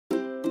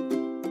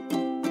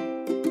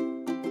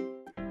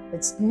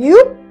It's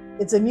new.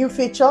 It's a new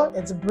feature.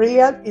 It's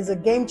brilliant. It's a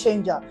game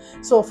changer.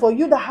 So for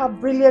you that have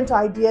brilliant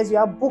ideas, you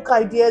have book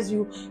ideas,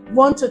 you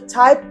want to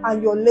type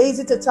and you're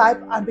lazy to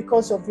type, and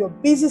because of your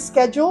busy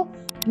schedule,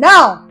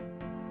 now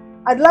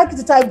I'd like you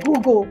to type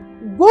Google.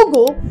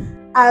 Google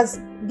has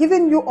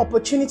given you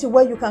opportunity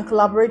where you can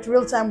collaborate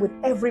real time with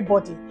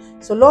everybody,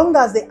 so long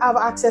as they have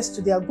access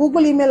to their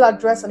Google email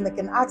address and they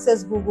can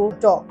access Google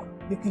Doc.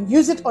 You can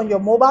use it on your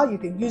mobile, you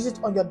can use it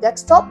on your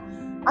desktop,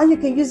 and you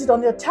can use it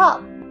on your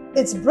tab.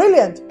 It's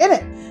brilliant, isn't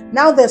it?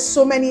 Now there's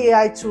so many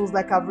AI tools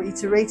like I've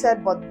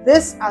reiterated, but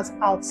this has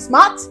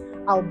outsmart,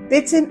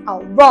 outbeaten,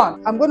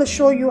 outrun. I'm going to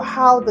show you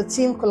how the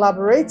team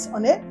collaborates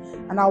on it,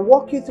 and I'll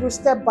walk you through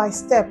step by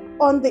step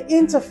on the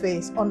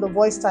interface on the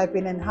voice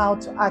typing and how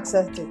to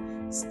access it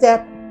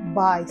step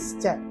by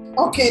step.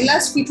 Okay,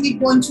 let's quickly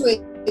go into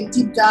a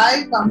deep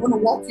dive. I'm going to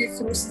walk you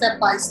through step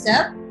by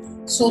step.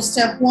 So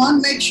step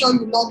one, make sure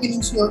you log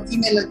into your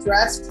email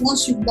address.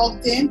 Once you've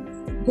logged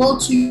in, go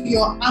to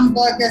your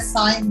hamburger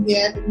sign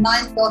here, the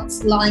 9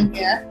 dots line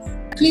here.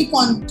 Click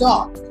on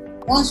Doc.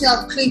 Once you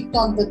have clicked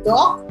on the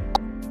Doc,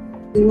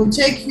 it will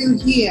take you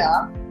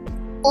here.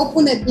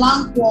 Open a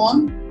blank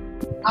one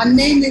and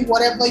name it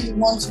whatever you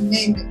want to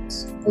name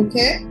it,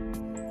 okay?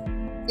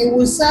 It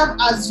will serve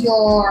as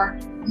your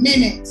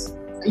minute.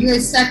 Are you a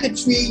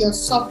secretary? You're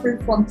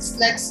suffering from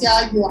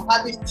dyslexia, you're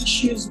having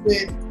issues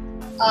with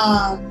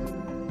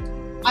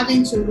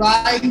having to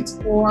write,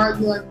 or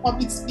you're a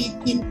public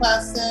speaking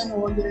person,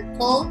 or you're a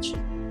coach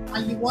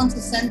and you want to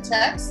send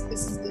text,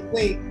 this is the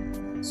way.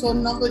 So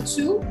number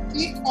two,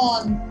 click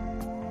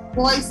on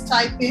voice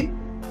typing.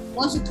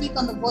 Once you click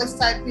on the voice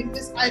typing,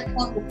 this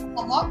icon will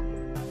come up.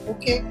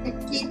 Okay,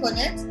 click on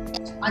it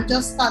and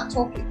just start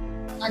talking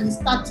and you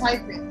start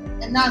typing,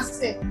 and that's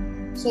it.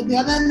 So the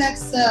other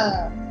next,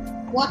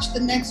 watch the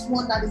next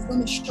one that is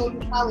going to show you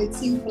how a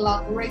team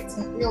collaborates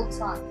in real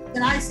time.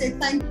 Then I say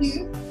thank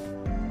you,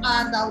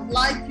 and I would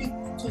like you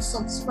to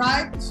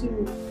subscribe to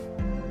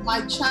my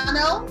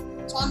channel,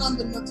 turn on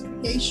the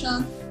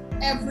notification.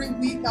 Every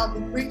week I'll be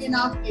bringing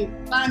out a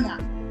banger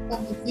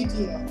of a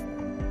video.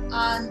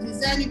 And is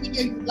there any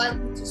video you'd like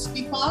me to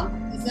speak on?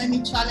 Is there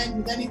any challenge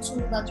with any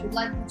tool that you'd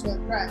like me to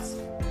address?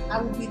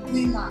 I will be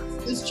doing that.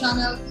 This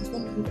channel is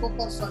going to be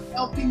focused on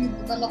helping you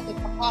develop the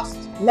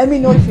capacity. Let me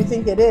know if you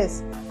think it is,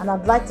 and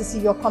I'd like to see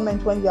your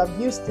comment when you have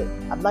used it.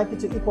 I'd like you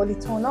to equally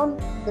turn on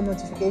the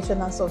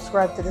notification and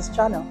subscribe to this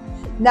channel.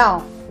 Now,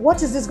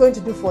 what is this going to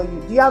do for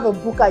you? Do you have a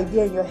book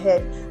idea in your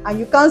head and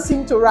you can't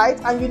seem to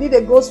write, and you need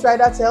a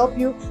ghostwriter to help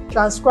you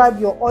transcribe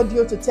your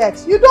audio to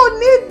text? You don't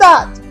need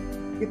that.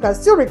 You can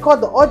still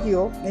record the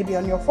audio, maybe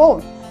on your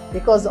phone,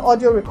 because the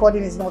audio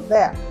recording is not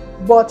there.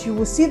 But you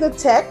will see the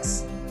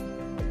text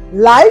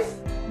live,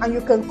 and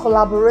you can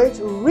collaborate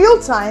real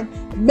time,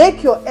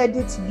 make your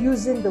edits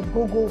using the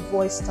Google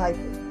voice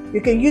typing.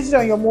 You can use it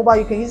on your mobile,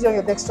 you can use it on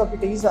your desktop, you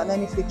can use it on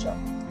any feature.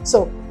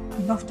 So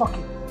enough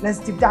talking, let's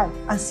deep dive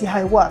and see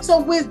how it works.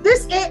 So with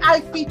this AI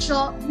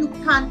feature, you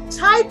can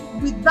type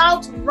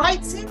without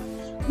writing,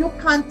 you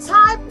can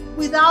type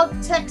without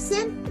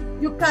texting,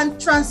 you can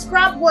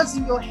transcribe what's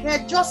in your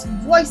head, just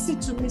voice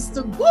it to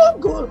Mr.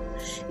 Google.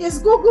 Is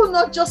Google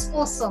not just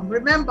awesome?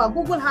 Remember,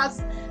 Google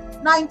has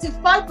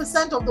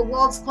 95% of the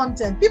world's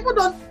content. People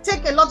don't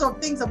take a lot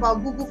of things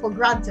about Google for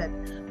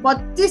granted,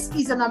 but this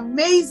is an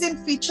amazing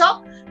feature.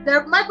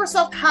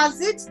 Microsoft has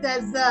it.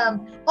 There's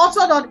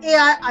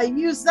Auto.ai, I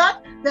use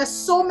that. There's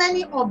so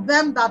many of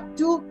them that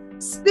do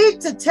speak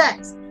to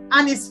text,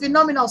 and it's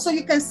phenomenal. So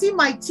you can see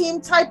my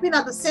team typing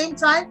at the same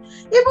time.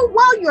 Even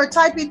while you're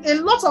typing, a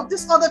lot of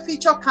this other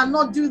feature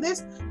cannot do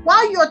this.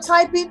 While you're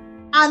typing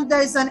and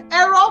there's an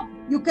error,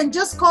 you can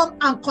just come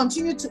and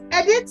continue to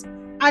edit,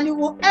 and it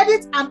will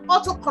edit and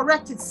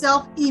auto-correct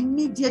itself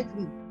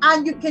immediately.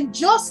 And you can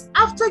just,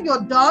 after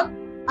you're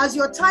done, as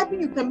you're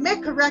typing, you can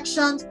make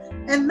corrections,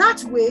 and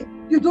that way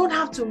you don't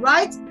have to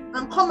write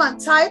and come and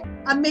type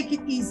and make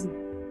it easy.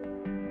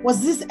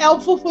 Was this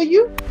helpful for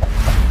you?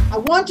 I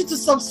want you to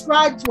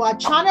subscribe to our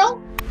channel.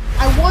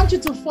 I want you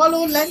to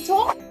follow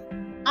LEARNTOR,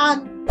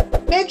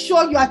 and make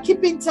sure you are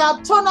keeping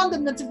tab, turn on the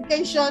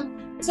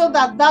notification so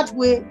that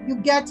way you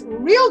get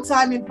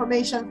real-time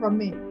information from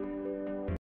me.